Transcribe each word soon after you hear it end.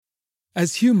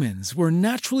As humans, we're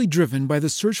naturally driven by the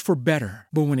search for better.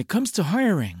 But when it comes to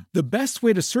hiring, the best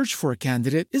way to search for a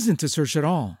candidate isn't to search at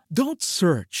all. Don't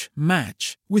search,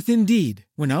 match with Indeed.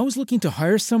 When I was looking to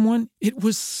hire someone, it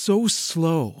was so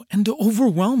slow and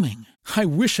overwhelming. I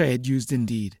wish I had used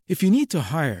Indeed. If you need to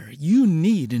hire, you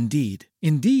need Indeed.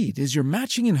 Indeed is your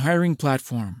matching and hiring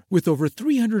platform with over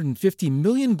 350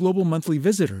 million global monthly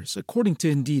visitors, according to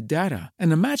Indeed data,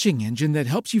 and a matching engine that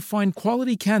helps you find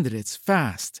quality candidates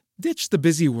fast. Ditch the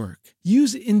busy work.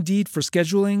 Use Indeed for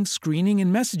scheduling, screening,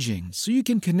 and messaging so you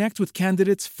can connect with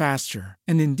candidates faster.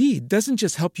 And Indeed doesn't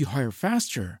just help you hire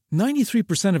faster.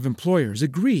 93% of employers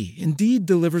agree Indeed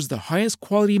delivers the highest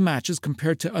quality matches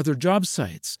compared to other job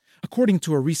sites, according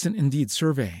to a recent Indeed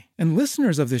survey. And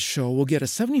listeners of this show will get a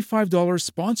 $75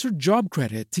 sponsored job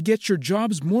credit to get your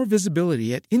jobs more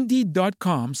visibility at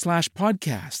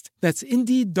Indeed.com/podcast. That's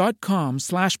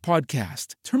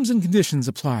Indeed.com/podcast. Terms and conditions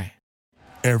apply.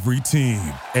 Every team,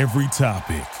 every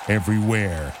topic,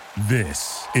 everywhere.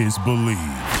 This is Believe.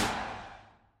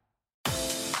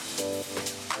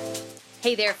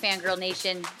 Hey there, Fangirl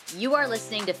Nation. You are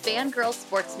listening to Fangirl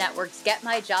Sports Network's Get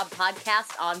My Job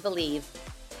podcast on Believe.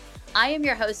 I am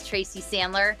your host, Tracy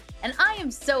Sandler, and I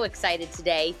am so excited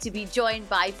today to be joined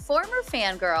by former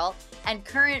Fangirl and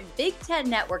current Big Ten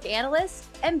Network analyst,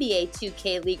 NBA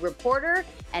 2K League reporter,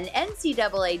 and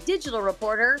NCAA digital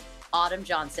reporter, Autumn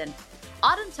Johnson.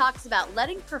 Autumn talks about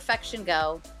letting perfection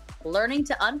go, learning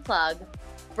to unplug,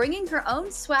 bringing her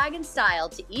own swag and style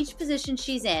to each position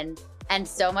she's in, and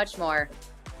so much more.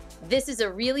 This is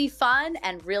a really fun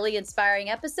and really inspiring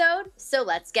episode, so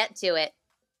let's get to it.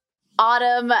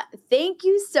 Autumn, thank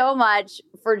you so much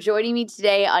for joining me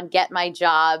today on Get My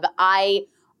Job. I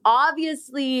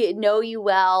obviously know you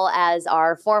well as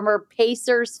our former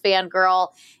Pacers fangirl,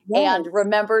 and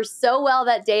remember so well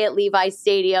that day at Levi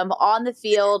Stadium on the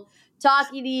field,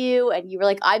 talking to you, and you were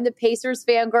like, I'm the Pacers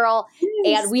fangirl.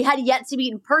 Yes. And we had yet to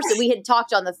meet in person. We had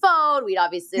talked on the phone. We'd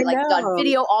obviously done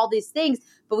video, all these things,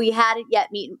 but we hadn't yet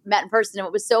met in person. And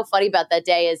what was so funny about that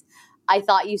day is I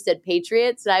thought you said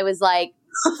Patriots, and I was like,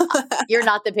 you're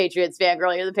not the Patriots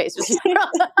fangirl, you're the Pacers fangirl.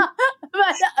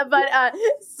 but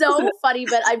so funny.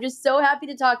 But I'm just so happy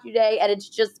to talk to you today, and it's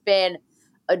just been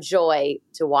a joy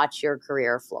to watch your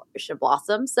career flourish and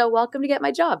blossom. So welcome to Get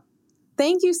My Job.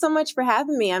 Thank you so much for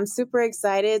having me. I'm super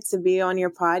excited to be on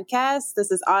your podcast. This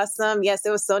is awesome. Yes,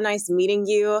 it was so nice meeting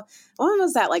you. When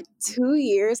was that? Like 2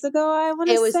 years ago, I want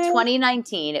to say? It was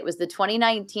 2019. It was the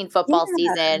 2019 football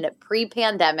season,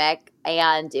 pre-pandemic.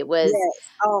 And it was,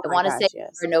 I want to say,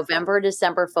 a November,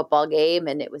 December football game.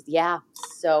 And it was,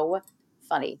 so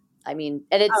funny. I mean,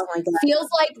 and it feels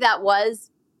like that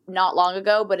was not long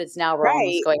ago, but it's now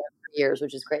almost going on for years,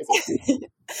 which is crazy.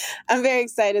 I'm very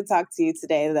excited to talk to you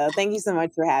today, though. Thank you so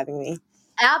much for having me.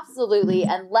 Absolutely.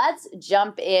 And let's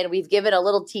jump in. We've given a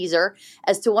little teaser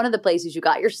as to one of the places you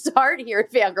got your start here at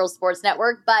Fangirl Sports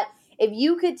Network. But if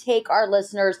you could take our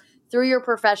listeners through your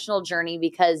professional journey,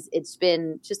 because it's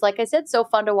been, just like I said, so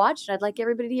fun to watch, and I'd like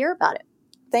everybody to hear about it.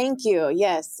 Thank you.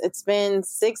 Yes, it's been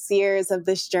 6 years of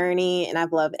this journey, and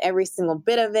I've loved every single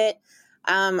bit of it.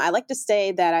 I like to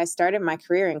say that I started my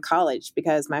career in college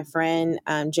because my friend,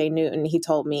 Jay Newton, he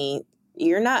told me,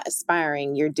 you're not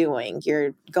aspiring, you're doing.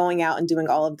 You're going out and doing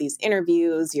all of these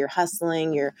interviews, you're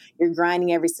hustling, you're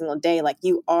grinding every single day. Like,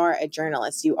 you are a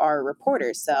journalist, you are a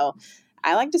reporter. So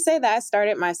I like to say that I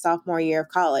started my sophomore year of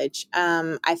college.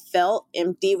 I felt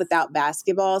empty without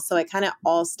basketball. So it kind of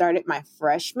all started my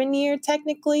freshman year,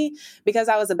 technically, because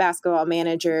I was a basketball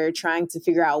manager trying to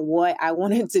figure out what I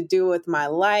wanted to do with my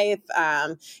life.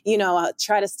 I'll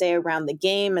try to stay around the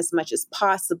game as much as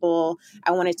possible. I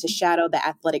wanted to shadow the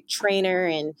athletic trainer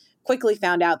and quickly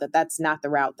found out that that's not the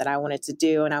route that I wanted to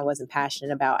do. And I wasn't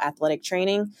passionate about athletic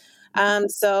training.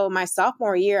 So my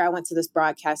sophomore year, I went to this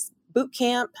broadcast boot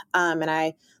camp, and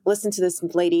I listened to this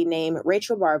lady named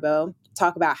Rachel Barbeau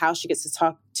talk about how she gets to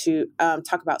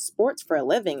talk about sports for a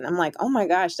living. And I'm like, oh my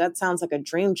gosh, that sounds like a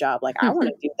dream job. Like, I want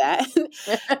to do that.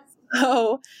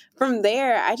 So from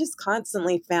there, I just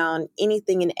constantly found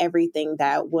anything and everything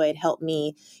that would help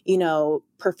me,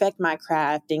 perfect my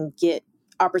craft and get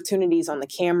opportunities on the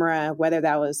camera, whether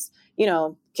that was,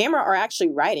 camera or actually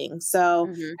writing. So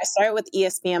I started with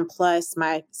ESPN Plus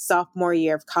my sophomore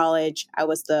year of college. I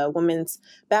was the women's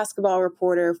basketball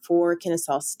reporter for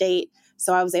Kennesaw State.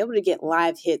 So I was able to get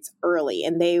live hits early,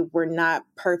 and they were not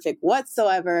perfect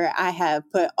whatsoever. I have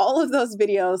put all of those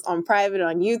videos on private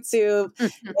on YouTube.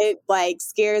 It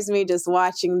scares me just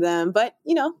watching them, but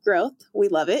growth, we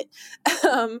love it.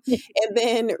 And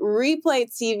then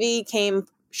Replay TV came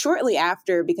shortly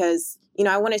after because,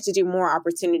 I wanted to do more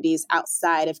opportunities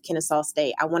outside of Kennesaw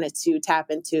State. I wanted to tap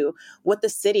into what the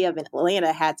city of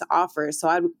Atlanta had to offer. So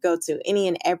I would go to any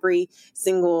and every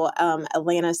single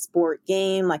Atlanta sport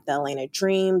game, like the Atlanta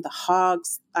Dream, the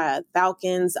Hawks,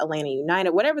 Falcons, Atlanta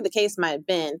United, whatever the case might have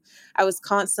been. I was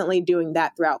constantly doing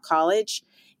that throughout college.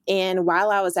 And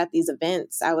while I was at these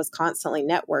events, I was constantly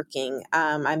networking.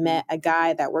 I met a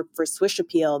guy that worked for Swish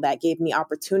Appeal that gave me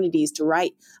opportunities to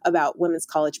write about women's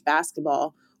college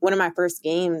basketball. One of my first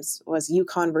games was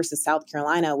UConn versus South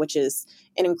Carolina, which is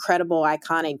an incredible,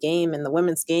 iconic game in the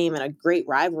women's game and a great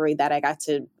rivalry that I got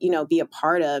to, be a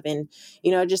part of. And,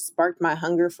 it just sparked my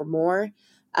hunger for more.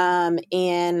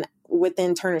 And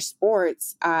within Turner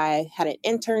Sports, I had an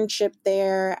internship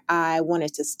there. I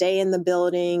wanted to stay in the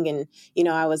building and,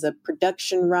 I was a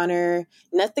production runner,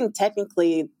 nothing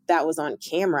technically that was on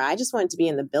camera. I just wanted to be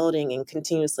in the building and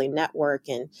continuously network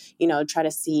and, try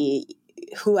to see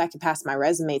who I could pass my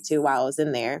resume to while I was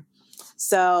in there.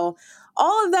 So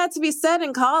all of that to be said,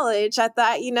 in college, I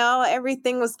thought,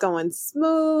 everything was going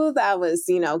smooth. I was,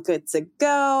 good to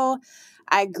go.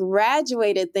 I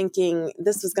graduated thinking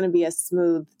this was going to be a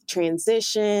smooth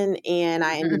transition, and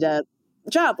I ended up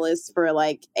jobless for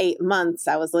like 8 months.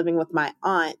 I was living with my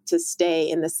aunt to stay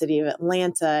in the city of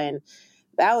Atlanta, and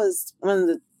that was one of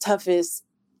the toughest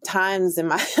times in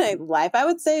my life, I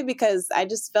would say, because I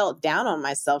just felt down on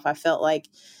myself. I felt like,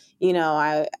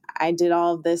 I did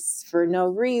all of this for no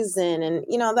reason, and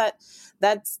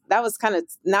that was kind of,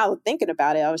 now thinking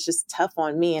about it, I was just tough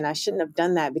on me, and I shouldn't have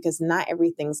done that because not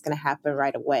everything's going to happen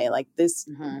right away. Like this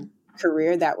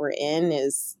career that we're in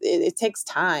it takes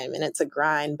time and it's a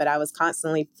grind, but I was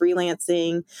constantly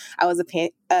freelancing. I was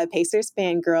a Pacers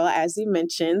fangirl, as you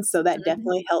mentioned. So that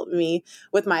definitely helped me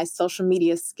with my social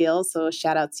media skills. So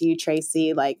shout out to you,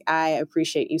 Tracy. Like, I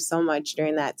appreciate you so much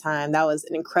during that time. That was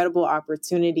an incredible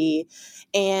opportunity.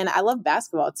 And I love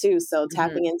basketball too. So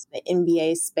tapping into the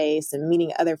NBA space and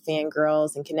meeting other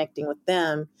fangirls and connecting with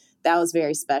them, that was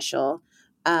very special.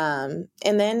 And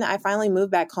then I finally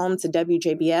moved back home to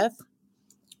WJBF,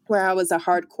 where I was a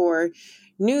hardcore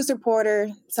news reporter,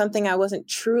 something I wasn't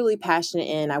truly passionate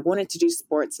in. I wanted to do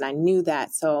sports and I knew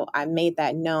that. So I made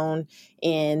that known,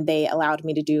 and they allowed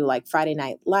me to do like Friday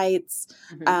Night Lights,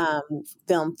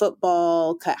 film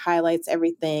football, cut highlights,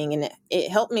 everything. And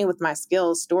it helped me with my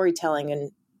skills, storytelling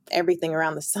and everything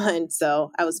around the sun.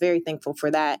 So I was very thankful for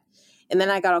that. And then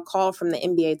I got a call from the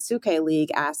NBA 2K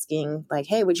League asking, like,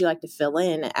 hey, would you like to fill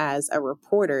in as a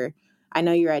reporter? I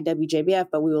know you're at WJBF,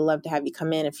 but we would love to have you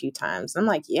come in a few times. And I'm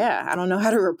like, yeah, I don't know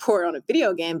how to report on a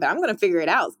video game, but I'm going to figure it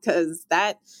out, because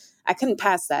I couldn't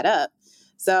pass that up.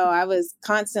 So I was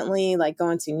constantly like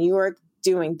going to New York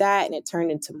doing that, and it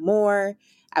turned into more.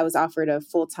 I was offered a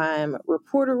full-time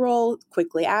reporter role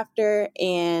quickly after,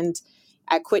 and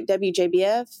I quit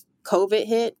WJBF. COVID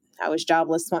hit. I was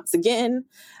jobless once again.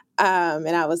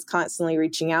 And I was constantly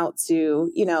reaching out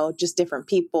to, just different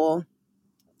people.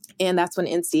 And that's when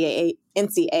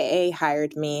NCAA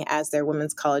hired me as their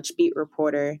women's college beat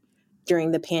reporter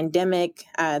during the pandemic,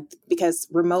 because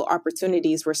remote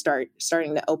opportunities were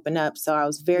starting to open up. So I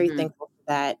was very thankful for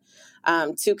that.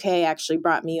 2K actually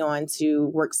brought me on to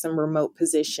work some remote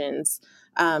positions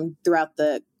throughout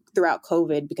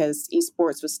COVID, because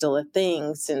esports was still a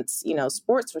thing. Since,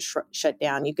 sports was shut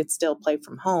down, you could still play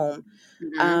from home.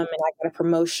 And I got a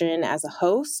promotion as a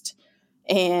host.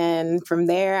 And from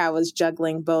there, I was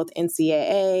juggling both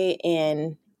NCAA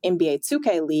and NBA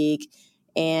 2K League.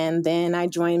 And then I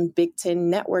joined Big Ten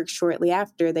Network shortly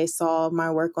after they saw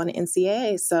my work on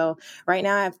NCAA. So right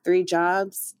now I have 3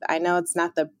 jobs. I know it's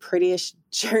not the prettiest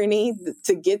journey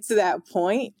to get to that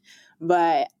point,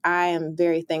 but I am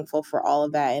very thankful for all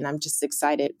of that. And I'm just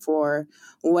excited for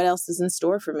what else is in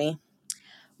store for me.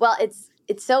 Well, it's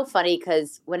so funny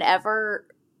because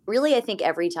really, I think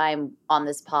every time on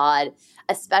this pod,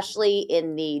 especially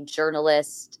in the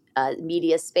journalist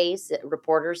media space,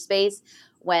 reporter space,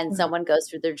 when someone goes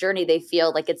through their journey, they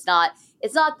feel like it's not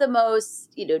the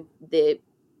most, the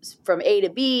from A to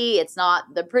B, it's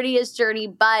not the prettiest journey,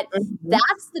 but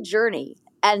that's the journey.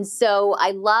 And so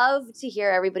I love to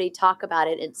hear everybody talk about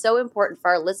it. It's so important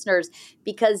for our listeners,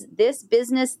 because this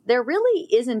business, there really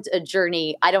isn't a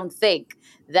journey, I don't think,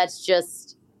 that's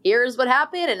just, here's what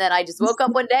happened, and then I just woke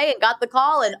up one day and got the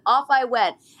call and off I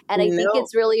went. And I think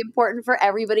it's really important for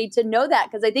everybody to know that,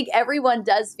 because I think everyone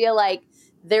does feel like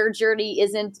their journey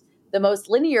isn't the most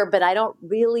linear, but I don't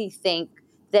really think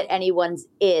that anyone's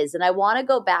is. And I want to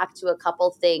go back to a couple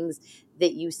things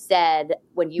that you said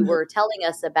when you were telling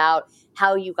us about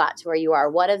how you got to where you are.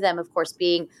 One of them, of course,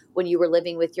 being when you were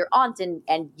living with your aunt and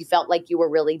you felt like you were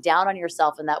really down on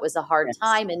yourself and that was a hard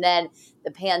time. And then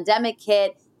the pandemic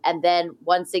hit And then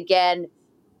once again,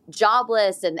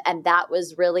 jobless. And that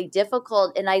was really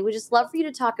difficult. And I would just love for you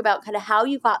to talk about kind of how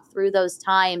you got through those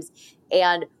times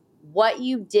and what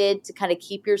you did to kind of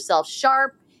keep yourself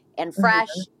sharp and fresh.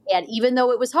 And even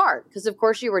though it was hard, because of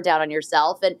course you were down on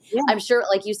yourself. And Yeah. I'm sure,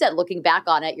 like you said, looking back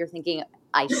on it, you're thinking,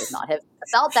 I should not have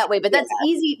felt that way. But that's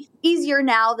easier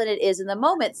now than it is in the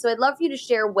moment. So I'd love for you to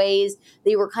share ways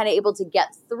that you were kind of able to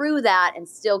get through that and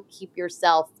still keep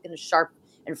yourself kind of sharp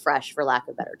and fresh, for lack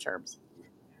of better terms.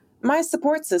 My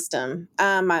support system,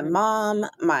 my mom,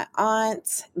 my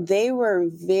aunt, they were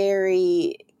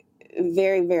very,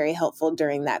 very, very helpful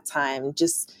during that time,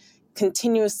 just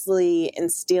continuously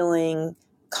instilling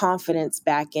confidence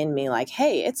back in me. Like,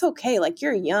 hey, it's okay. Like,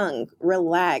 you're young,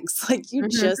 relax. Like, you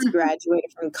just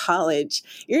graduated from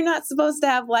college. You're not supposed to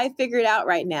have life figured out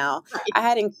right now. Right. I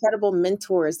had incredible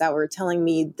mentors that were telling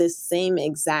me this same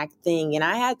exact thing. And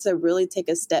I had to really take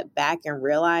a step back and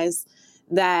realize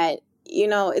that, you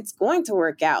know, it's going to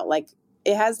work out. Like,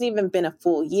 it hasn't even been a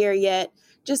full year yet.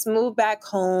 Just move back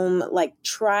home, like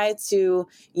try to,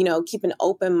 you know, keep an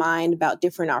open mind about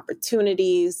different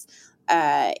opportunities,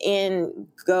 and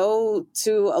go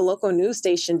to a local news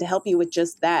station to help you with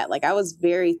just that. Like, I was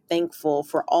very thankful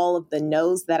for all of the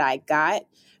no's that I got,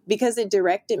 because it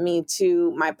directed me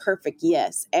to my perfect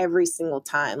yes every single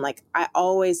time. Like, I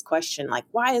always question, like,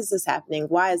 why is this happening?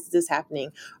 Why is this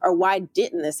happening? Or why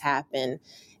didn't this happen?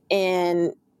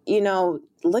 And, you know,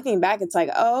 looking back, it's like,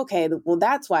 oh, okay, well,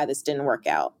 that's why this didn't work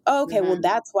out. Oh, okay, well,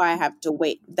 that's why I have to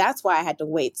wait. That's why I had to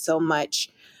wait so much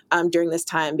during this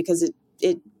time, because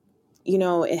it, you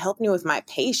know, it helped me with my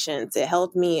patience. It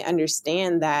helped me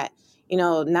understand that, you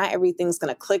know, not everything's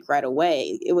going to click right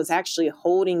away. It was actually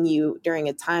holding you during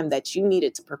a time that you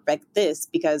needed to perfect this,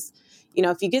 because, you know,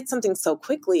 if you get something so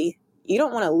quickly, you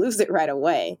don't want to lose it right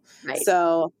away. Right.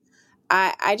 So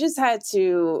I just had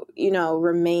to, you know,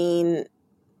 remain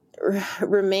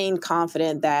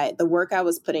confident that the work I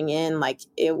was putting in, like,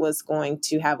 it was going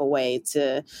to have a way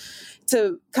to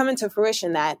come into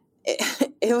fruition, that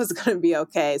it was going to be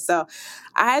okay. So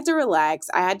I had to relax.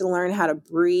 I had to learn how to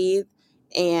breathe.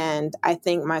 And I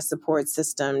think my support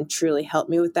system truly helped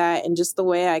me with that. And just the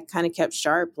way I kind of kept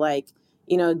sharp, like,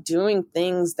 you know, doing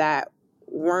things that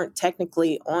weren't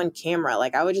technically on camera.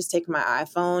 Like, I would just take my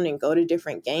iPhone and go to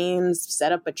different games,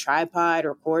 set up a tripod,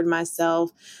 record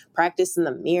myself, practice in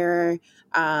the mirror,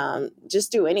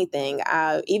 just do anything.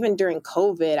 Even during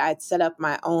COVID, I'd set up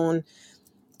my own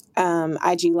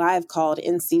IG Live called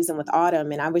In Season with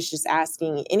Autumn. And I was just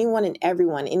asking anyone and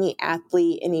everyone, any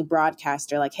athlete, any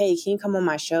broadcaster, like, hey, can you come on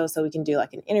my show so we can do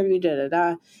like an interview,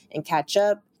 and catch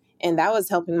up? And that was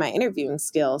helping my interviewing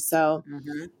skills. So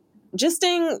just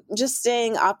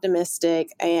staying optimistic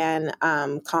and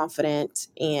confident,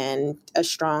 and a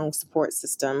strong support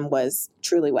system was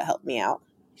truly what helped me out.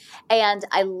 And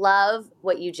I love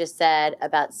what you just said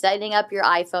about setting up your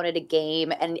iPhone at a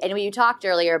game. And when you talked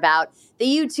earlier about the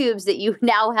YouTubes that you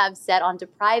now have set onto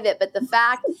private, but the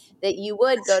fact that you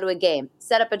would go to a game,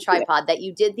 set up a tripod, that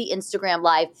you did the Instagram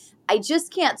Live, I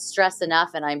just can't stress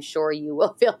enough, and I'm sure you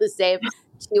will feel the same,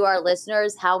 to our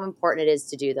listeners, how important it is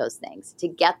to do those things, to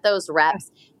get those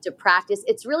reps, to practice.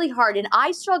 It's really hard. And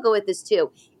I struggle with this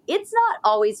too. It's not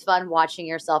always fun watching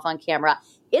yourself on camera.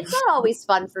 It's not always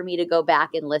fun for me to go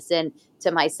back and listen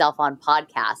to myself on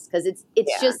podcasts, because it's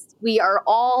just, we are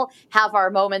all have our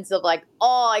moments of like,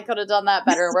 oh, I could have done that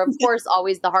better. We're of course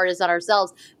always the hardest on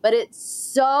ourselves, but it's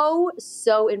so,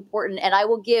 so important. And I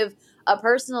will give a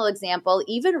personal example.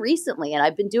 Even recently, and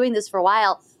I've been doing this for a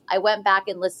while, I went back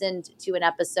and listened to an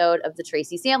episode of the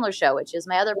Tracy Sandler Show, which is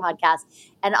my other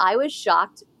podcast. And I was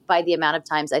shocked by the amount of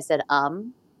times I said,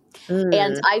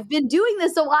 And I've been doing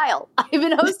this a while. I've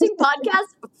been hosting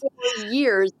podcasts for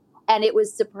years, and it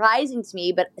was surprising to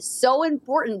me, but so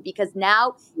important, because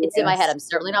now it's in my head. I'm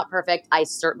certainly not perfect. I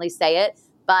certainly say it,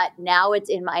 but now it's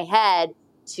in my head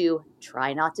to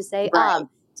try not to say,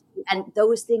 and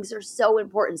those things are so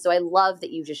important. So I love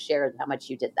that you just shared how much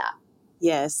you did that.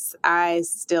 Yes, I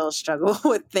still struggle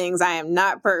with things. I am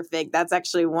not perfect. That's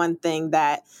actually one thing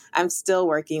that I'm still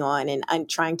working on, and I'm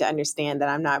trying to understand that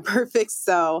I'm not perfect.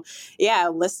 So yeah,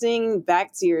 listening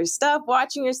back to your stuff,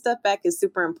 watching your stuff back is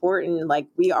super important. Like,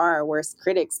 we are our worst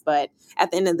critics, but at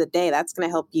the end of the day, that's going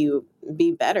to help you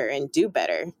be better and do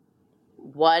better.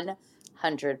 100%.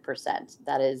 100%.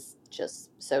 That is just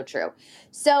so true.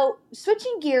 So,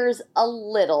 switching gears a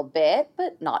little bit,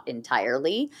 but not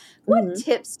entirely, what Mhm.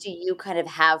 tips do you kind of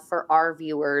have for our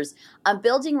viewers on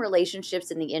building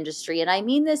relationships in the industry? And I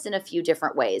mean this in a few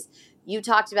different ways. You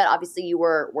talked about obviously you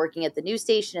were working at the news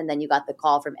station and then you got the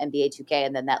call from NBA 2K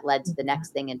and then that led to the next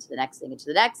thing into the next thing into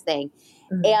the next thing.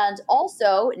 Mhm. And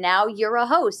also now you're a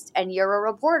host and you're a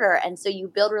reporter. And so you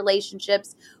build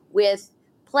relationships with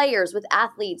players, with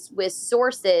athletes, with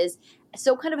sources.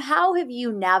 So kind of how have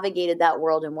you navigated that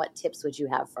world and what tips would you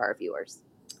have for our viewers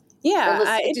or Yeah,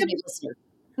 excuse me, listeners?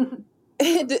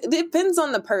 it depends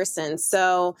on the person.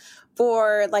 So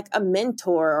for like a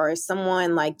mentor or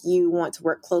someone like you want to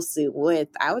work closely with,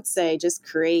 I would say just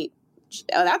create,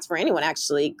 that's for anyone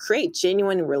actually, create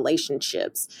genuine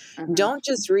relationships. Mhm. Don't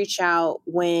just reach out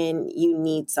when you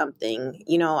need something.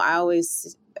 I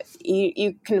always,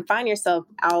 you can find yourself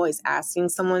always asking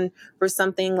someone for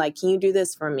something like, can you do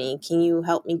this for me? Can you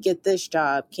help me get this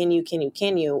job? Can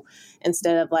you?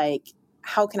 Instead of like,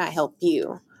 how can I help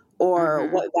you? Or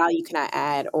Mhm. what value can I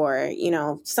add? Or,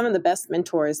 some of the best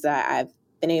mentors that I've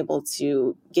been able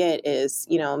to get is,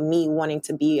 me wanting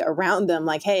to be around them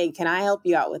like, hey, can I help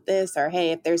you out with this? Or,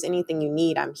 hey, if there's anything you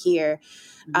need, I'm here.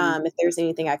 Mhm. If there's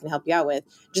anything I can help you out with,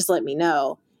 just let me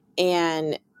know.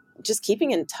 And just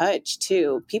keeping in touch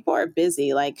too. People are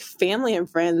busy, like family and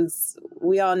friends.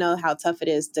 We all know how tough it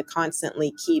is to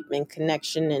constantly keep in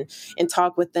connection and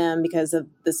talk with them because of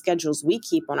the schedules we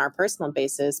keep on our personal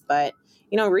basis. But,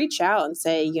 reach out and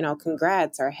say,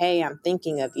 congrats or hey, I'm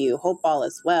thinking of you. Hope all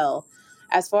is well.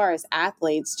 As far as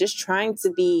athletes, just trying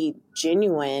to be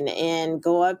genuine and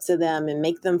go up to them and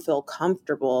make them feel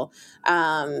comfortable.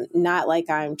 Not like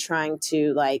I'm trying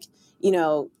to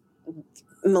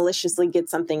maliciously get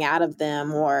something out of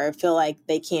them or feel like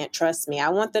they can't trust me. I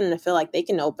want them to feel like they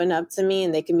can open up to me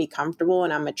and they can be comfortable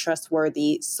and I'm a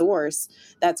trustworthy source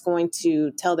that's going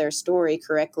to tell their story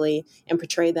correctly and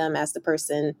portray them as the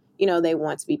person, they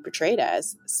want to be portrayed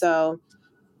as. So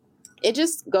it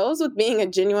just goes with being a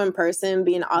genuine person,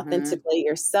 being Mhm. authentically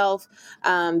yourself,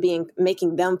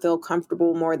 making them feel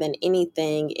comfortable more than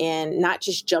anything, and not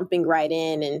just jumping right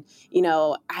in and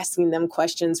asking them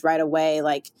questions right away.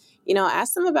 Like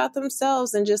ask them about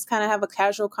themselves and just kind of have a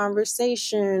casual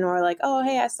conversation, or like, oh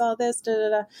hey, I saw this, da da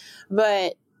da.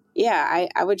 But yeah,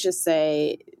 I would just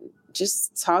say,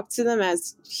 just talk to them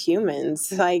as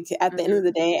humans. Like at the end of Mhm.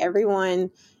 the day,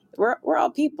 everyone we're all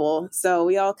people, so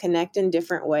we all connect in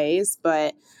different ways.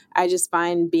 But I just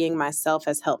find being myself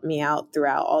has helped me out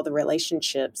throughout all the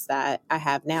relationships that I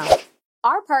have now.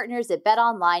 Our partners at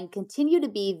BetOnline continue to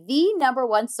be the number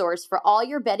one source for all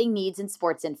your betting needs and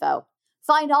sports info.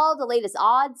 Find all of the latest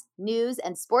odds, news,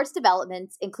 and sports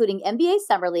developments, including NBA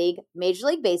Summer League, Major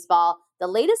League Baseball, the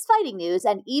latest fighting news,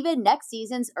 and even next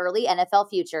season's early NFL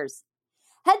futures.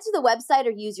 Head to the website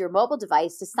or use your mobile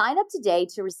device to sign up today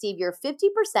to receive your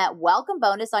 50% welcome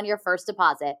bonus on your first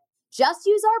deposit. Just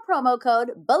use our promo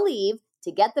code BELIEVE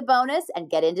to get the bonus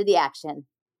and get into the action.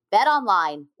 Bet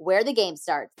online, where the game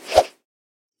starts.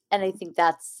 And I think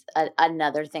that's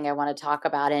another thing I want to talk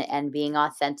about. And being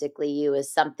authentically you is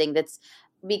something that's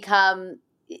become,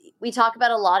 we talk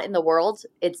about a lot in the world.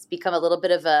 It's become a little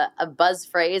bit of a buzz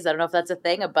phrase. I don't know if that's a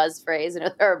thing, a buzz phrase. I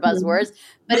know there are Mhm. buzzwords,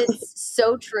 but it's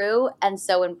so true and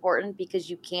so important because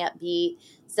you can't be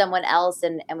someone else.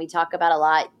 And we talk about a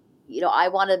lot, I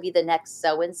want to be the next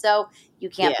so and so. You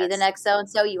can't be the Yes. next so and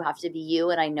so. You have to be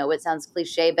you. And I know it sounds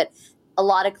cliche, but a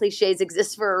lot of cliches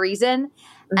exist for a reason.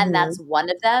 And Hmm. that's one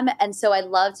of them. And so I'd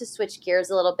love to switch gears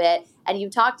a little bit. And you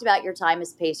talked about your time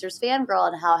as Pacers fangirl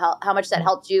and how much that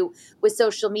helped you with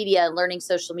social media and learning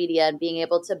social media and being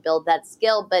able to build that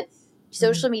skill. But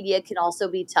social media can also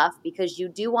be tough because you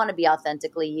do want to be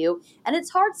authentically you. And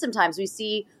it's hard sometimes. We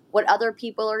see what other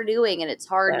people are doing, and it's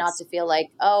hard not Yes. to feel like,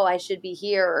 oh, I should be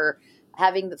here, or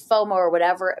having the FOMO or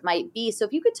whatever it might be. So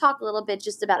if you could talk a little bit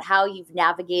just about how you've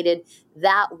navigated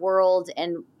that world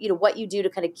and what you do to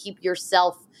kind of keep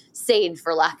yourself sane,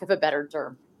 for lack of a better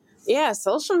term. Yeah,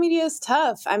 social media is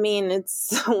tough. I mean,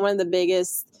 it's one of the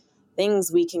biggest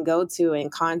things we can go to and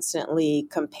constantly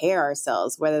compare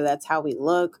ourselves, whether that's how we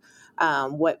look,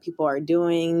 what people are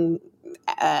doing,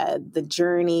 the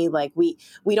journey. Like we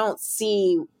don't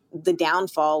see the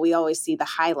downfall. We always see the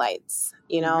highlights.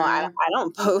 Mm-hmm. I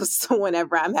don't post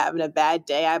whenever I'm having a bad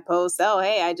day. I post, oh,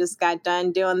 hey, I just got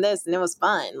done doing this and it was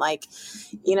fun. Like,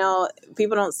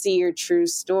 people don't see your true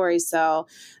story. So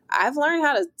I've learned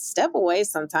how to step away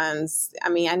sometimes. I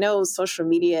mean, I know social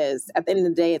media is, at the end of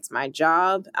the day, it's my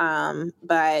job.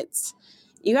 But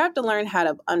you have to learn how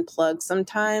to unplug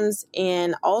sometimes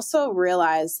and also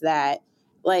realize that,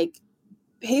 like,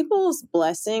 people's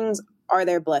blessings are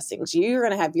their blessings. You're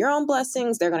going to have your own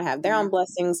blessings. They're going to have their own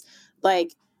blessings.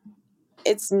 Like,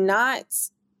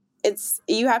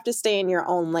 you have to stay in your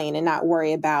own lane and not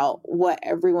worry about what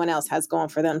everyone else has going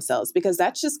for themselves, because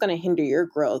that's just going to hinder your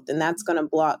growth, and that's going to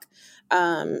block,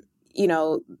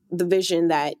 the vision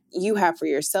that you have for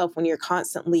yourself when you're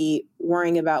constantly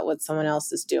worrying about what someone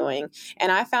else is doing.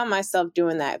 And I found myself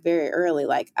doing that very early,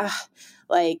 like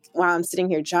while I'm sitting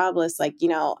here jobless,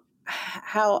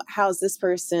 how's this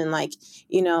person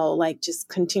just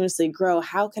continuously grow?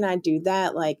 How can I do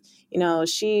that?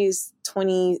 She's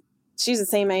 20, she's the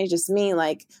same age as me.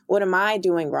 Like, what am I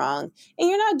doing wrong? And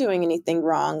you're not doing anything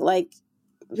wrong. Like,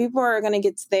 people are going to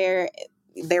get to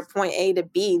their point A to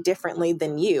B differently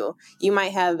than you. You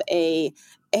might have a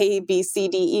B, C,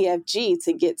 D, E, F, G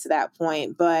to get to that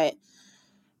point, but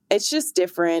it's just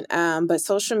different. But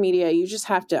social media, you just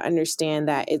have to understand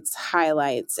that it's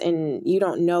highlights, and you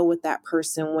don't know what that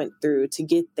person went through to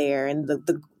get there, and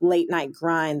the late night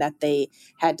grind that they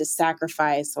had to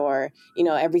sacrifice, or,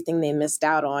 everything they missed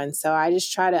out on. So I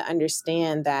just try to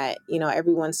understand that,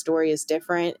 everyone's story is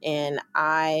different, and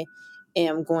I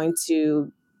am going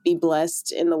to be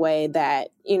blessed in the way that,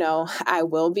 I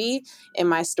will be. And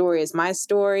my story is my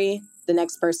story. The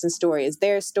next person's story is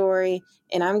their story.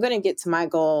 And I'm going to get to my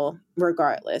goal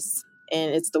regardless.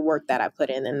 And it's the work that I put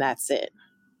in, and that's it.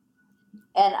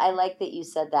 And I like that you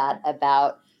said that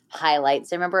about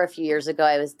highlights. I remember a few years ago,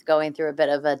 I was going through a bit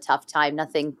of a tough time,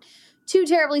 nothing too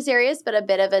terribly serious, but a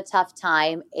bit of a tough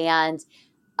time. And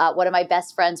one of my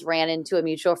best friends ran into a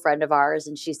mutual friend of ours,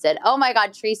 and she said, "Oh my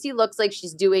God, Tracy looks like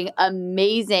she's doing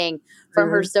amazing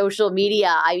from her social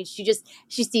media.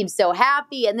 She seems so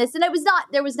happy." And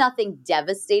there was nothing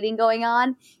devastating going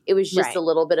on. It was just a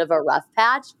little bit of a rough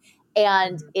patch.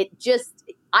 And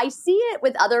I see it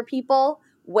with other people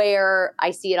where I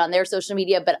see it on their social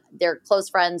media, but their close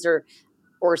friends or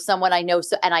someone I know,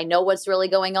 and I know what's really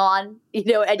going on,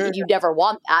 and you never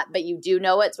want that, but you do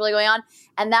know what's really going on.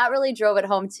 And that really drove it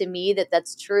home to me that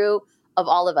that's true of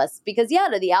all of us, because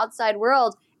to the outside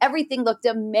world, everything looked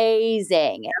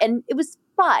amazing, and it was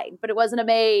fine, but it wasn't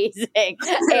amazing.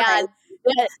 And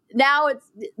now it's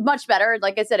much better.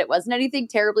 Like I said, it wasn't anything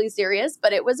terribly serious,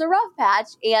 but it was a rough patch,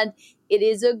 and it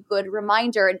is a good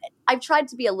reminder. And I've tried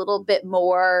to be a little bit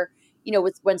more,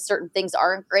 when certain things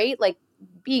aren't great, like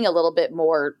being a little bit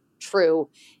more true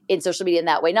in social media in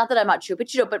that way. Not that I'm not true,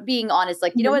 but being honest,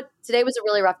 like, you know what, today was a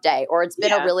really rough day, or it's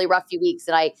been a really rough few weeks,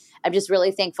 and I'm just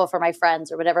really thankful for my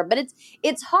friends or whatever. But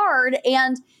it's hard,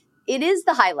 and it is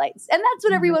the highlights, and that's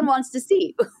what everyone wants to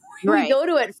see. We go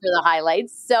to it for the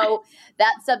highlights. So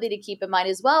that's something to keep in mind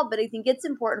as well. But I think it's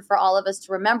important for all of us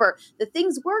to remember the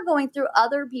things we're going through,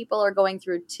 other people are going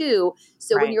through too.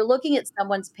 So when you're looking at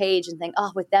someone's page and think,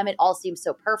 oh, with them, it all seems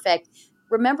so perfect.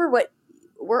 Remember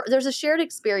there's a shared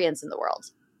experience in the world,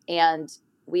 and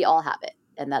we all have it.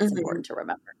 And that's important to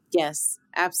remember. Yes,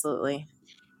 absolutely.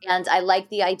 And I like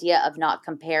the idea of not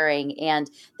comparing.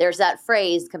 And there's that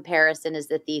phrase, comparison is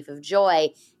the thief of joy.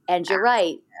 And you're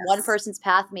right. Yes. One person's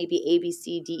path may be A, B,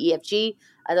 C, D, E, F, G.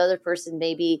 Another person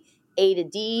may be A to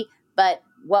D. But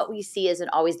what we see isn't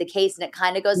always the case. And it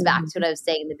kind of goes back to what I was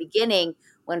saying in the beginning.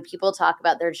 When people talk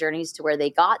about their journeys to where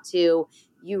they got to,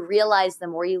 you realize the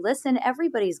more you listen,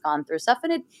 everybody's gone through stuff.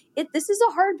 And this is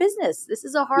a hard business. This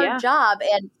is a hard job.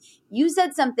 And you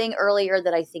said something earlier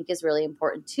that I think is really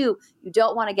important too. You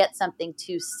don't want to get something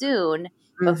too soon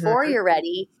before you're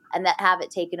ready and that have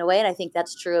it taken away. And I think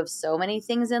that's true of so many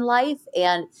things in life,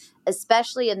 and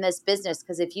especially in this business,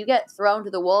 because if you get thrown to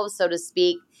the wolves, so to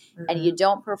speak, and you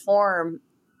don't perform,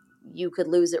 you could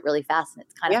lose it really fast. And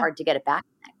it's kind of hard to get it back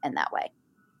in that way.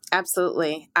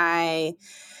 Absolutely.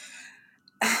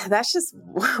 That's just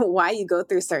why you go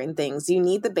through certain things. You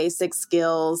need the basic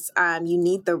skills. You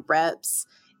need the reps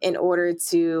in order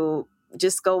to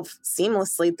just go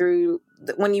seamlessly through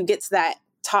when you get to that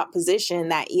top position,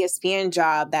 that ESPN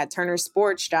job, that Turner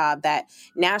Sports job, that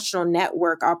national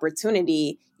network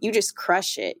opportunity. You just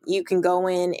crush it. You can go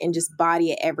in and just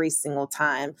body it every single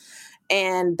time.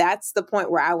 And that's the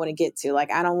point where I want to get to.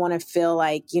 Like, I don't want to feel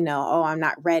like, oh, I'm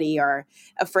not ready or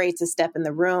afraid to step in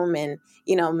the room and,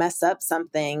 mess up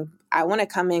something. I want to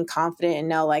come in confident and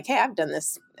know, like, hey, I've done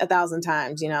this 1,000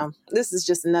 times. This is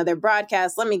just another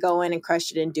broadcast. Let me go in and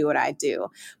crush it and do what I do.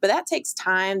 But that takes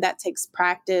time. That takes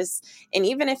practice. And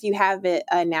even if you have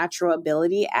a natural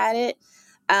ability at it,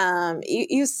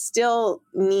 you still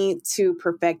need to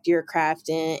perfect your craft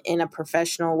in a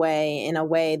professional way, in a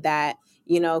way that,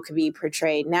 could be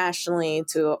portrayed nationally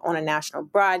on a national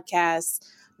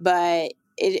broadcast. But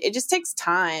it just takes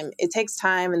time. It takes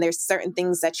time. And there's certain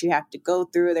things that you have to go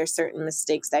through. There's certain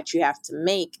mistakes that you have to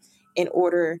make in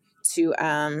order to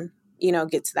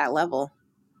get to that level.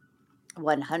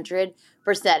 100%.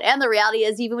 And the reality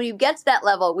is, even when you get to that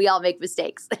level, we all make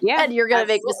mistakes. Yeah, and you're going to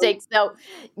make absolutely. mistakes. So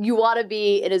you want to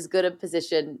be in as good a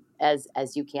position as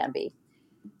you can be.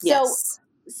 Yes.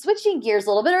 So switching gears a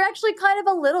little bit, or actually kind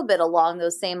of a little bit along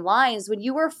those same lines, when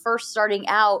you were first starting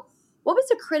out, what was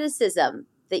a criticism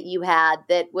that you had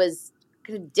that was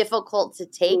kind of difficult to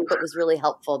take, but was really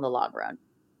helpful in the long run?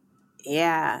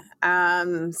 Yeah.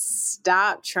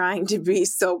 Stop trying to be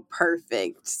so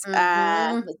perfect.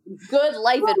 Good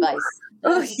life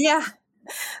advice. Yeah.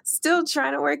 Still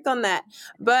trying to work on that.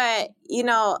 But,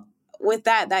 with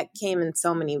that came in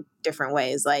so many different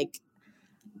ways. Like,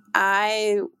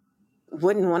 I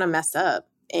wouldn't want to mess up.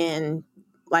 And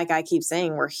like I keep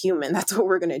saying, we're human. That's what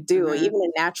we're going to do. Even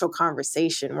in natural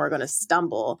conversation, we're going to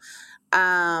stumble.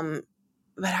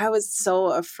 But I was so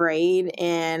afraid.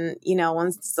 And,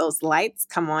 once those lights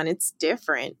come on, it's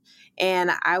different.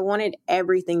 And I wanted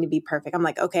everything to be perfect. I'm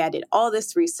like, okay, I did all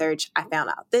this research. I found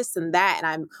out this and that. And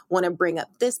I want to bring up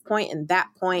this point and that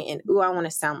point. And, ooh, I want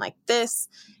to sound like this,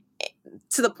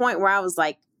 to the point where I was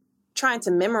like trying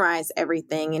to memorize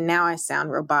everything. And now I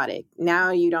sound robotic.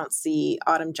 Now you don't see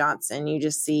Autumn Johnson. You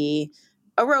just see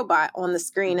a robot on the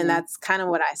screen. And that's kind of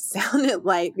what I sounded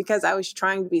like, because I was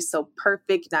trying to be so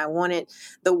perfect and I wanted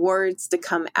the words to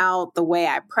come out the way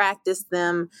I practiced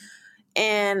them.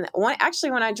 And when I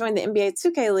joined the NBA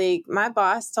 2K League, my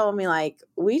boss told me, like,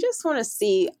 we just want to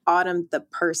see Autumn the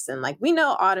person. Like, we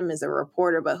know Autumn is a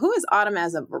reporter, but who is Autumn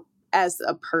as a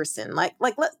person? Like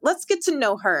let's get to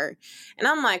know her. And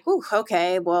I'm like, ooh,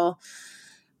 okay, well,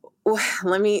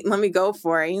 let me go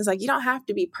for it. He's like, you don't have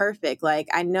to be perfect. Like,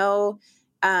 I know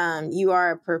you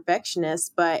are a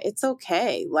perfectionist, but it's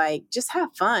okay. Like, just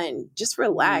have fun, just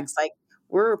relax. Like,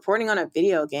 we're reporting on a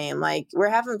video game. Like, we're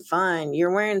having fun.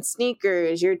 You're wearing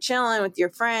sneakers, you're chilling with your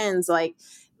friends. Like,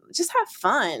 just have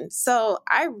fun. So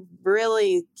I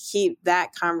really keep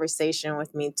that conversation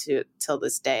with me till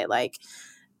this day. Like,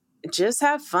 just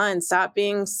have fun. Stop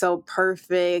being so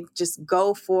perfect. Just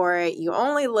go for it. You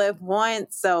only live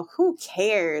once. So who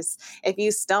cares if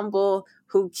you stumble?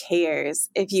 Who cares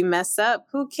if you mess up?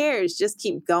 Who cares? Just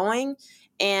keep going.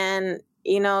 And,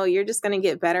 you're just going to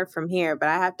get better from here. But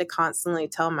I have to constantly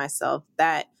tell myself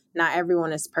that not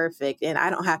everyone is perfect and I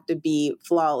don't have to be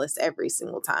flawless every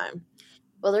single time.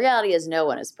 Well, the reality is no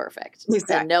one is perfect.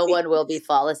 Exactly. And no one will be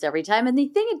flawless every time. And the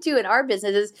thing, too, in our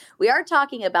business is we are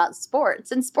talking about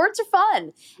sports, and sports are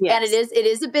fun. Yes. And it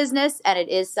is a business, and it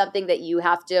is something that you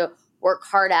have to work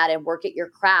hard at and work at your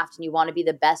craft, and you want to be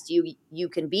the best you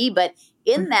can be. But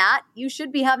in that, you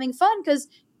should be having fun because,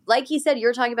 like he said,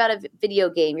 you're talking about a video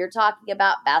game. You're talking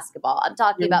about basketball. I'm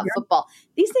talking about football.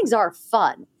 These things are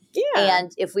fun. Yeah.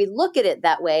 And if we look at it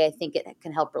that way, I think it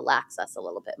can help relax us a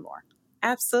little bit more.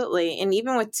 Absolutely. And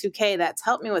even with 2K, that's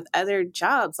helped me with other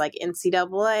jobs like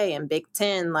NCAA and Big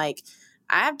Ten. Like,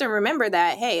 I have to remember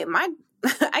that, hey, I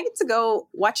get to go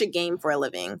watch a game for a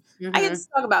living. I get to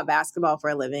talk about basketball for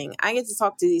a living. I get to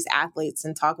talk to these athletes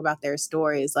and talk about their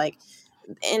stories. Like,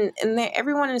 and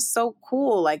everyone is so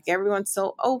cool. Like, everyone's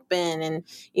so open and,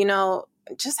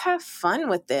 just have fun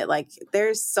with it. Like,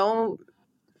 there's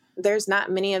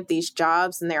not many of these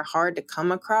jobs and they're hard to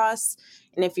come across.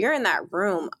 And if you're in that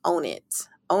room, own it.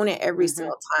 Own it every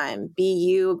single time. Be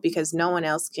you, because no one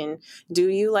else can do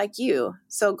you like you.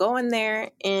 So go in there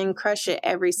and crush it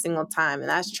every single time. And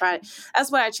that's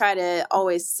what I try to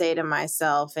always say to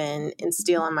myself and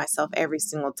instill in myself every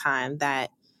single time,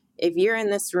 that if you're in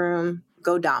this room,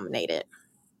 go dominate it.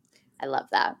 I love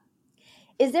that.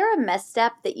 Is there a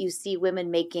misstep that you see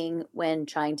women making when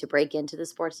trying to break into the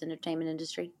sports entertainment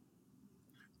industry?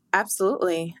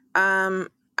 Absolutely.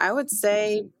 I would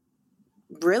say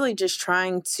really just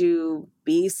trying to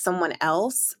be someone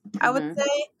else, I would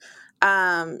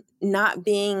say, not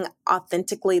being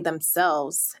authentically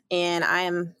themselves. And I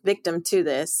am victim to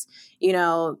this,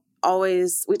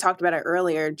 always, we talked about it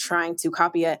earlier, trying to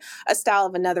copy a style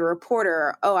of another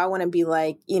reporter. Oh, I want to be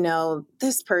like,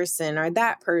 this person or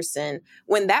that person,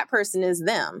 when that person is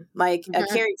them. Like a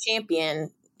Carrie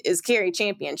Champion is Carrie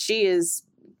Champion. She is,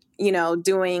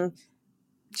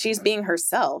 she's being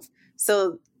herself.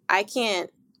 So I can't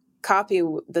copy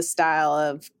the style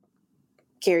of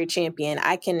Carrie Champion.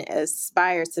 I can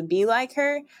aspire to be like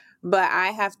her, but I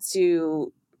have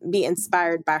to be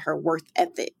inspired by her work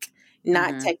ethic,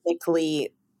 not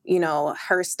technically,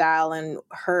 her style and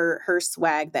her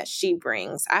swag that she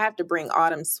brings. I have to bring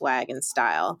Autumn's swag and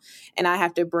style, and I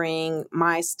have to bring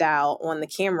my style on the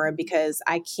camera, because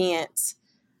I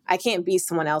can't be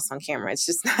someone else on camera. It's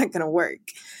just not going to work.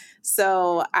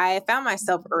 So I found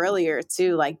myself earlier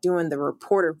too, like doing the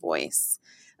reporter voice.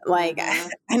 Like,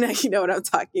 I know you know what I'm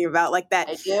talking about, like that.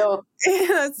 I do.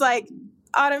 It's like,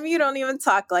 Autumn, you don't even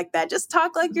talk like that. Just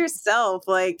talk like yourself.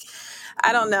 Like,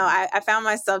 I don't know. I found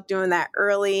myself doing that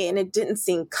early and it didn't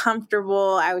seem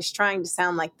comfortable. I was trying to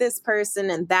sound like this person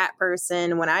and that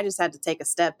person when I just had to take a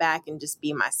step back and just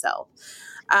be myself.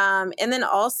 And then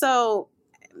also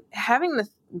having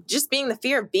being the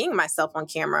fear of being myself on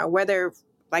camera, whether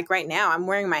like right now I'm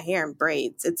wearing my hair in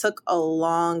braids. It took a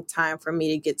long time for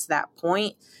me to get to that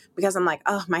point because I'm like,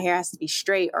 oh, my hair has to be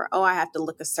straight, or, oh, I have to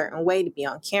look a certain way to be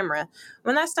on camera.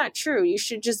 When that's not true, you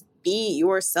should just be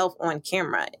yourself on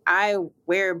camera. I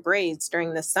wear braids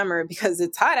during the summer because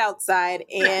it's hot outside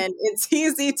and it's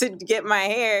easy to get my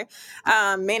hair,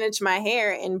 manage my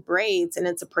hair in braids, and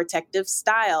it's a protective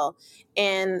style.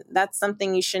 And that's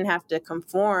something you shouldn't have to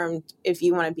conform if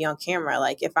you want to be on camera.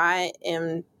 Like if I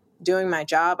am doing my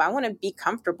job, I want to be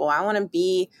comfortable. I want to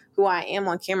be who I am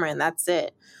on camera, and that's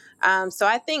it. So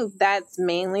I think that's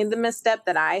mainly the misstep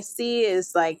that I see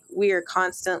is like we are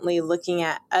constantly looking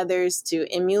at others to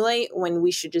emulate when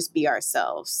we should just be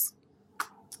ourselves.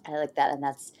 I like that. And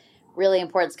that's really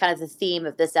important. It's kind of the theme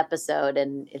of this episode,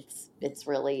 and it's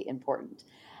really important.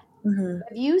 Mm-hmm.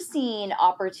 Have you seen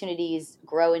opportunities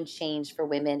grow and change for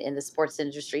women in the sports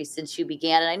industry since you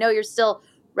began? And I know you're still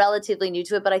relatively new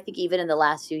to it, but I think even in the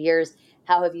last few years,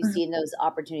 how have you seen those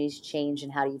opportunities change,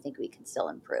 and how do you think we can still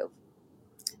improve?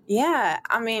 Yeah,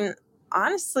 I mean,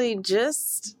 honestly,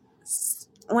 just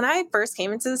when I first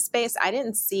came into the space, I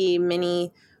didn't see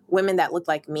many women that looked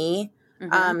like me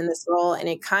in this role, and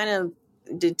it kind of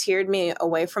deterred me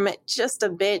away from it just a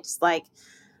bit. Just like,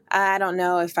 I don't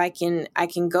know if I can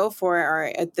go for it,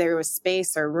 or if there was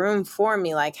space or room for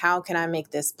me. Like, how can I make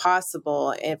this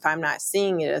possible if I'm not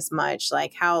seeing it as much?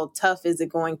 Like, how tough is it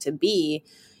going to be?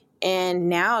 And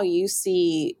now you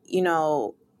see, you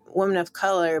know, women of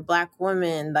color, Black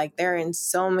women, like they're in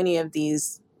so many of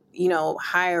these, you know,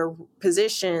 higher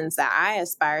positions that I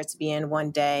aspire to be in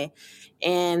one day.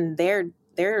 And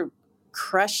they're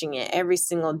crushing it every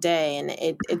single day. And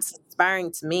it's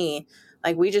inspiring to me.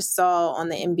 Like we just saw on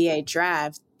the NBA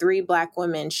draft, 3 Black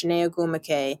women, Shanae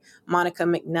Ogwumike, Monica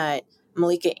McNutt,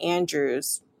 Malika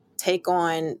Andrews, take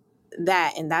on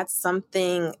that. And that's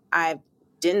something I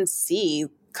didn't see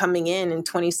coming in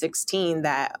 2016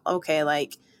 that, okay,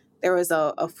 like there was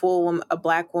a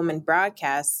Black woman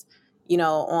broadcast, you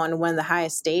know, on one of the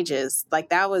highest stages. Like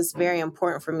that was very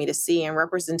important for me to see, and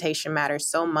representation matters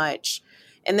so much.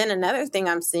 And then another thing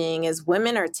I'm seeing is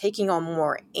women are taking on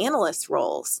more analyst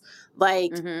roles.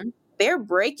 Like they're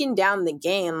breaking down the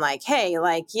game like, hey,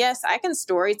 like, yes, I can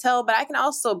storytell, but I can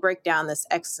also break down this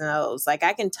X and O's. Like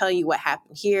I can tell you what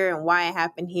happened here and why it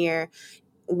happened here,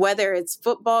 whether it's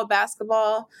football,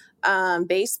 basketball,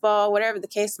 baseball, whatever the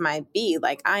case might be.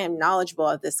 Like I am knowledgeable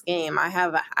of this game. I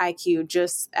have an IQ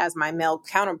just as my male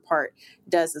counterpart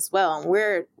does as well. And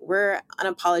we're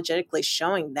unapologetically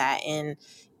showing that. And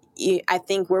I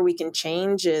think where we can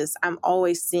change is I'm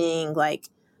always seeing like,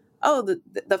 oh,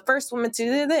 the first woman to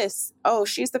do this. Oh,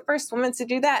 she's the first woman to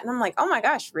do that. And I'm like, oh my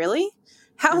gosh, really?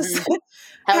 How is that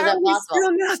possible?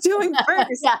 Still not doing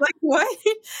first? Yeah. Like what?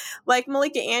 Like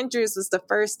Malika Andrews was the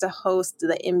first to host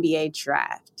the NBA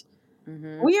draft.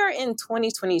 We are in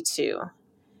 2022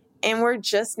 and we're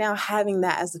just now having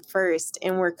that as the first,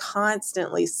 and we're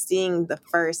constantly seeing the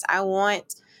first. I want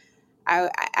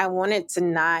it to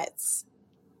not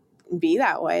be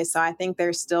that way. So I think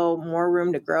there's still more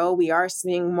room to grow. We are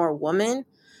seeing more women,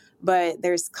 but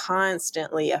there's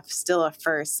constantly still a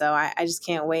first. So I just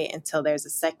can't wait until there's a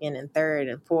second and third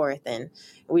and fourth, and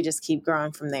we just keep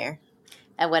growing from there.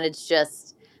 And when it's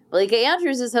just Malika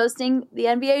Andrews is hosting the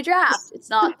NBA draft, it's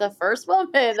not the first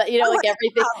woman that, you know, like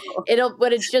everything,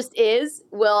 when it just is,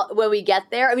 when we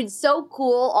get there, I mean, it's so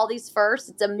cool. All these firsts,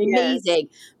 it's amazing.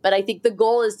 Yes. But I think the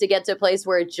goal is to get to a place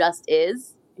where it just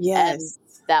is. Yes. And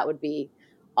that would be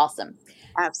awesome.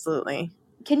 Absolutely.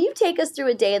 Can you take us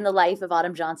through a day in the life of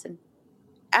Autumn Johnson?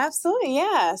 Absolutely,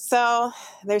 yeah. So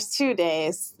there's 2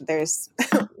 days. There's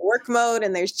work mode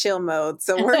and there's chill mode.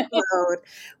 So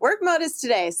work mode is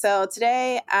today. So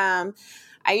today, I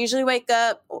usually wake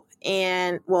up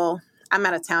and, well, I'm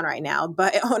out of town right now,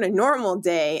 but on a normal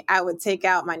day, I would take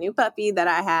out my new puppy that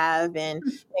I have and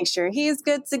make sure he's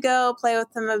good to go, play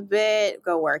with him a bit,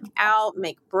 go work out,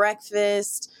 make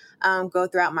breakfast, go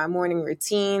throughout my morning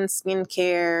routine,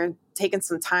 skincare, taking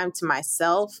some time to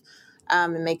myself,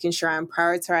 and making sure I'm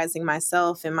prioritizing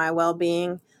myself and my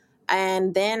well-being.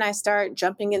 And then I start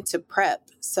jumping into prep.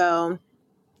 So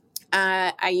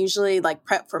I usually like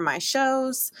prep for my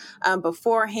shows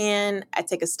beforehand. I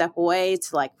take a step away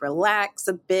to like relax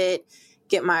a bit,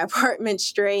 get my apartment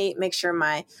straight, make sure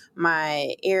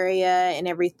my area and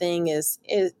everything is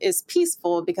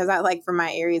peaceful, because I like for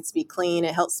my area to be clean.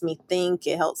 It helps me think.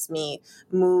 It helps me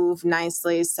move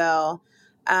nicely. So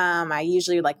I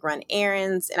usually like run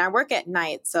errands, and I work at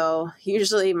night. So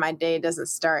usually my day doesn't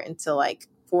start until like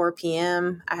 4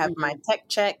 p.m. I have my tech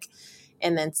check,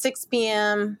 and then 6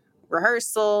 p.m.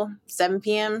 rehearsal, 7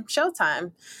 p.m.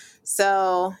 showtime.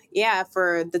 So yeah,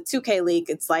 for the 2K League,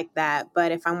 it's like that.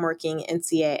 But if I'm working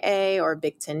NCAA or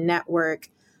Big Ten Network,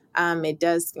 it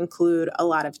does include a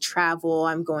lot of travel.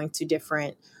 I'm going to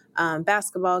different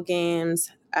basketball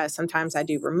games. Sometimes I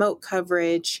do remote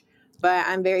coverage, but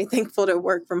I'm very thankful to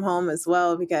work from home as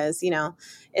well, because,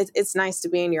 it's nice to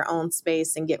be in your own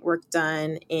space and get work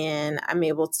done. And I'm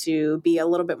able to be a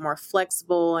little bit more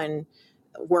flexible and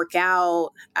work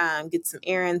out, get some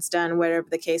errands done, whatever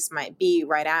the case might be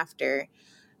right after.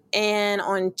 And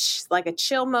on like a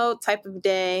chill mode type of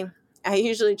day, I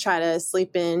usually try to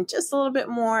sleep in just a little bit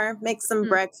more, make some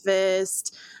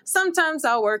breakfast. Sometimes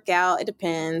I'll work out. It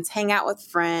depends. Hang out with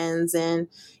friends, and,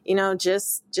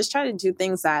 just try to do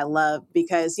things that I love,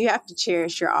 because you have to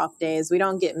cherish your off days. We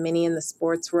don't get many in the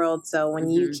sports world. So when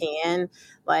you can,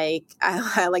 like,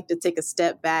 I like to take a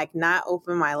step back, not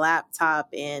open my laptop,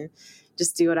 and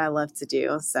just do what I love to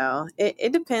do. So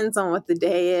it depends on what the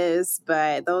day is,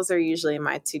 but those are usually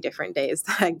my 2 different days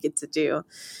that I get to do.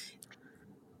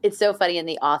 It's so funny in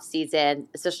the off season,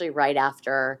 especially right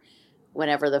after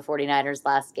whenever the 49ers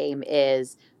last game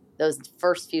is, those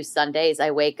first few Sundays,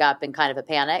 I wake up in kind of a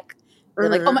panic. They're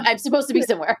like, oh, I'm supposed to be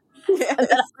somewhere. Yes. And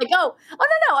then I'm like, no,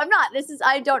 I'm not.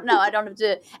 I don't know. I don't have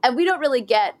to. And we don't really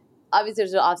get, obviously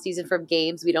there's an off season from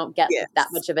games. We don't get that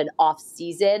much of an off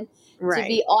season, to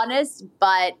be honest,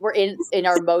 but we're in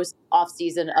our most off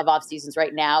season of off seasons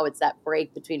right now. It's that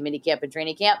break between mini camp and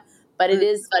training camp. But it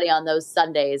is funny on those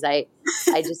Sundays. I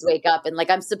just wake up and like,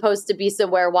 I'm supposed to be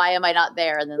somewhere. Why am I not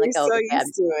there? And then like, I'm so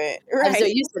used to it. Right. I'm so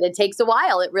used to it. It takes a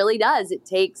while. It really does. It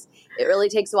really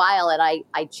takes a while. And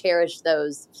I cherish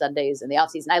those Sundays in the off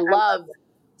season. I love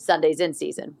Sundays in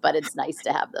season, but it's nice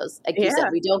to have those. Like you said,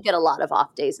 we don't get a lot of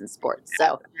off days in sports.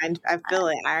 So I feel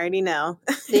it. I already know.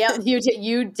 Yeah,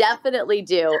 you definitely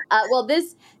do. Well,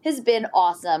 this has been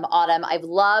awesome, Autumn. I've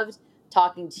loved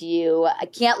talking to you. I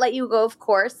can't let you go, of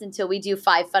course, until we do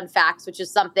 5 fun facts, which is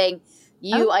something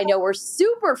I know we're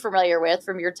super familiar with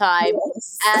from your time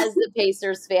as the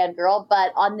Pacers fangirl.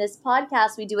 But on this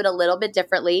podcast, we do it a little bit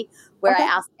differently, where I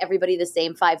ask everybody the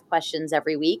same 5 questions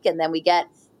every week, and then we get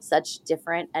such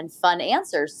different and fun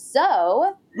answers.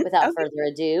 So without further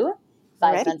ado,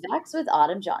 5 fun facts with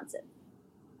Autumn Johnson.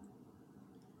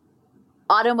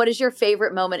 Autumn, what is your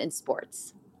favorite moment in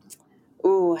sports?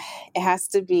 Ooh, it has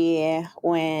to be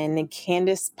when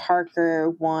Candace Parker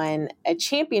won a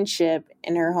championship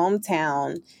in her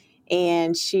hometown,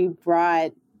 and she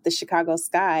brought the Chicago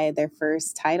Sky their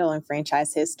first title in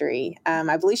franchise history.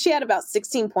 I believe she had about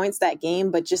 16 points that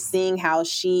game, but just seeing how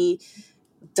she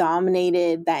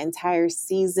dominated that entire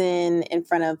season in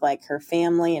front of like her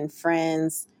family and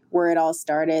friends, where it all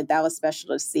started, that was special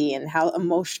to see, and how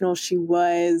emotional she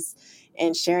was.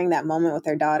 And sharing that moment with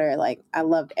her daughter, like, I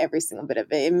loved every single bit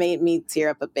of it. It made me tear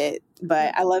up a bit,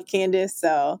 but I love Candace,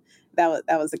 so that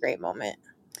was a great moment.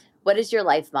 What is your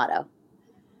life motto?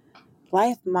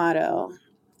 Life motto,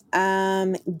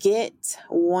 get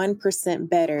 1%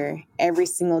 better every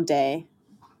single day.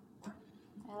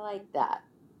 I like that.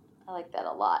 I like that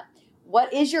a lot.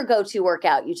 What is your go-to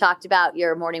workout? You talked about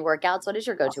your morning workouts. What is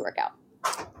your go-to workout?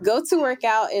 Go-to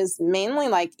workout is mainly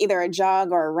like either a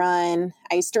jog or a run.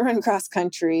 I used to run cross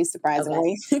country,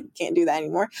 surprisingly. Okay. Can't do that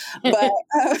anymore. But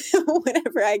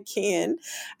whenever I can,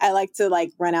 I like to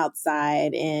like run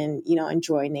outside and,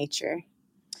 enjoy nature.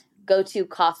 Go-to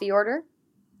coffee order?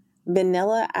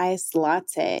 Vanilla iced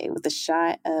latte with a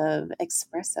shot of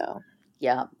espresso.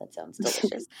 Yeah, that sounds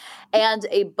delicious. And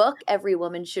a book every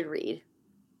woman should read?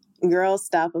 Girls,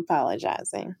 Stop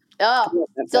Apologizing. Oh,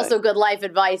 it's also good life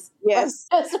advice. Yes.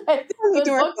 That's right. Need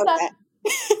to work on that.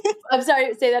 I'm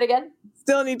sorry, say that again?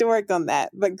 Still need to work on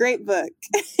that, but great book.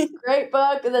 Great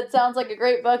book. That sounds like a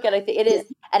great book, and I think it is.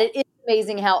 And it is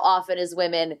amazing how often as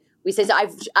women we say, so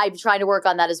I'm trying to work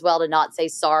on that as well, to not say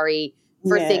sorry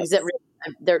for things that really,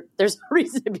 there's no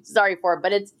reason to be sorry for,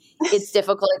 but it's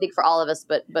difficult, I think, for all of us,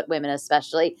 but women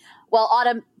especially. Well,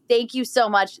 Autumn, thank you so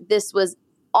much. This was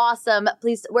awesome.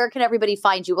 Please, where can everybody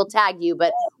find you? We'll tag you,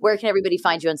 but where can everybody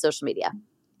find you on social media?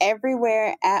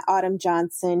 Everywhere at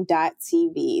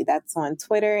autumnjohnson.tv. That's on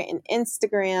Twitter and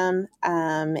Instagram.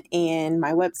 And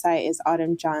my website is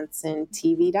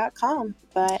autumnjohnsontv.com.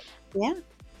 But yeah.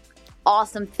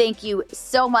 Awesome. Thank you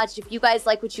so much. If you guys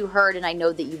like what you heard, and I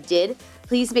know that you did,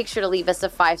 please make sure to leave us a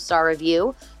 5-star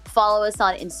review. Follow us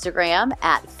on Instagram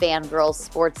at Fangirls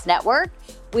Sports Network.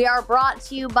 We are brought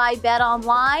to you by Bet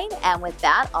Online. And with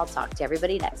that, I'll talk to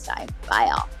everybody next time.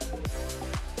 Bye, all.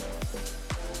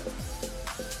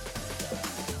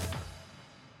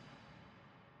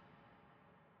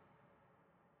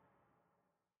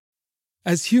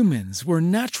 As humans, we're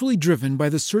naturally driven by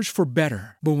the search for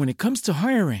better. But when it comes to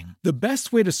hiring, the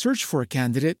best way to search for a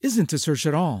candidate isn't to search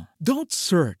at all. Don't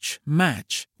search,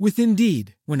 match with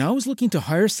Indeed. When I was looking to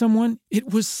hire someone,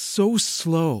 it was so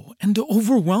slow and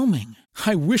overwhelming.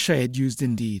 I wish I had used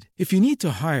Indeed. If you need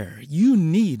to hire, you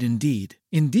need Indeed.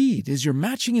 Indeed is your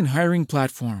matching and hiring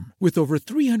platform with over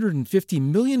 350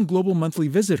 million global monthly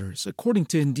visitors, according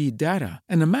to Indeed data,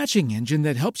 and a matching engine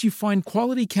that helps you find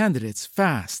quality candidates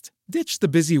fast. Ditch the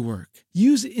busy work.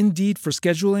 Use Indeed for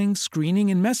scheduling,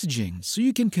 screening, and messaging so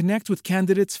you can connect with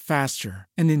candidates faster.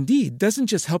 And Indeed doesn't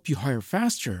just help you hire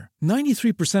faster.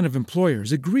 93% of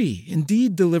employers agree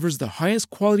Indeed delivers the highest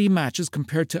quality matches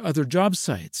compared to other job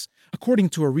sites, according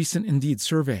to a recent Indeed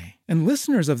survey. And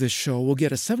listeners of this show will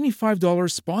get a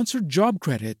 $75 sponsored job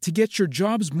credit to get your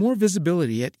jobs more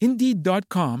visibility at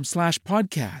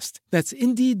Indeed.com/podcast. That's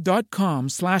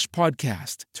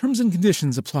Indeed.com/podcast. Terms and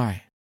conditions apply.